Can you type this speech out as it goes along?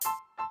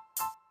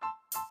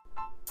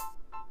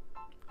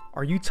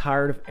Are you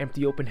tired of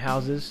empty open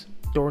houses,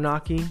 door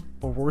knocking,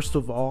 or worst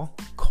of all,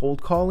 cold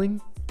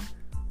calling?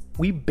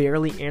 We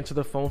barely answer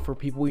the phone for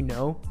people we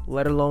know,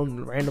 let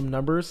alone random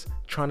numbers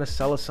trying to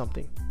sell us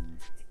something.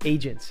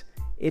 Agents,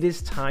 it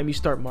is time you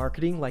start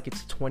marketing like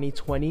it's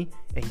 2020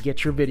 and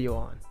get your video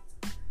on.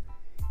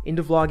 In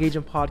the Vlog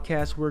Agent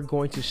podcast, we're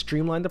going to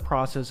streamline the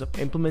process of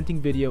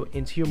implementing video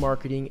into your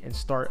marketing and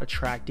start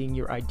attracting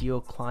your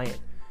ideal client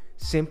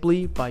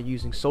simply by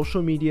using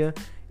social media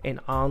and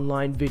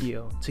online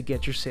video to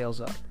get your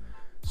sales up.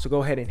 So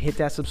go ahead and hit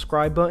that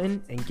subscribe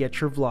button and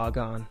get your vlog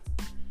on.